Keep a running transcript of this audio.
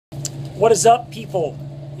What is up, people?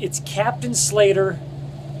 It's Captain Slater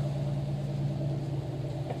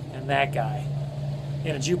and that guy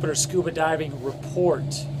in a Jupiter Scuba Diving report.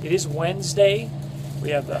 It is Wednesday.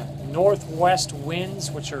 We have the northwest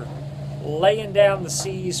winds, which are laying down the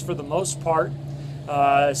seas for the most part.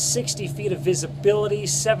 60 feet of visibility,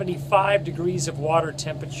 75 degrees of water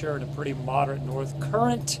temperature, and a pretty moderate north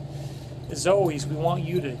current. As always, we want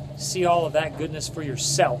you to see all of that goodness for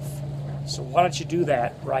yourself. So why don't you do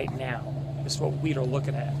that right now? This is what we are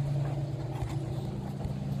looking at.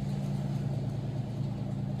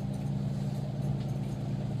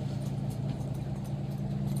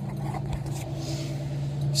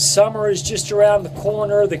 Summer is just around the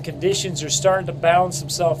corner. The conditions are starting to balance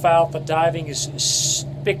themselves out. The diving is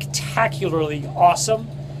spectacularly awesome.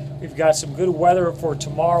 We've got some good weather for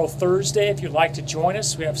tomorrow, Thursday. If you'd like to join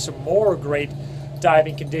us, we have some more great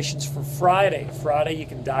diving conditions for Friday. Friday, you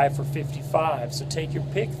can dive for 55. So take your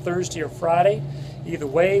pick, Thursday or Friday. Either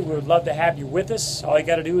way, we would love to have you with us. All you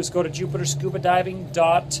got to do is go to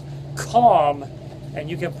jupiterscubadiving.com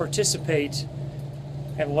and you can participate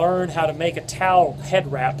and learn how to make a towel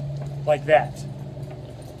head wrap like that.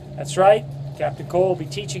 That's right. Captain Cole will be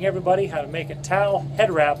teaching everybody how to make a towel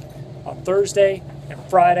head wrap on Thursday and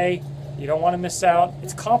Friday. You don't want to miss out.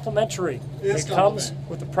 It's complimentary. It comes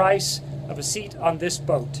with the price of a seat on this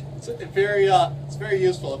boat. It's very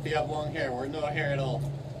useful if you have long hair or no hair at all.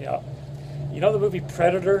 Yeah. You know the movie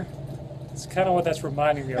Predator? It's kind of what that's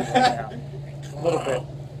reminding me of right now. A little bit.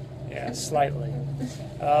 Yeah, slightly.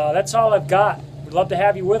 That's all I've got. We'd love to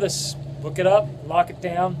have you with us. Look it up, lock it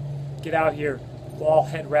down, get out here. We'll all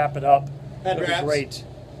head wrap it up. It'll be great.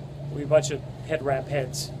 We'll be a bunch of head wrap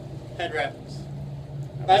heads. Head wraps.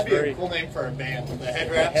 That'd be a cool name for a band. The Head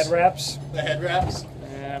Wraps. Head wraps? The Head Wraps.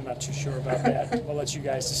 I'm not too sure about that. We'll let you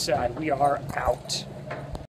guys decide. We are out.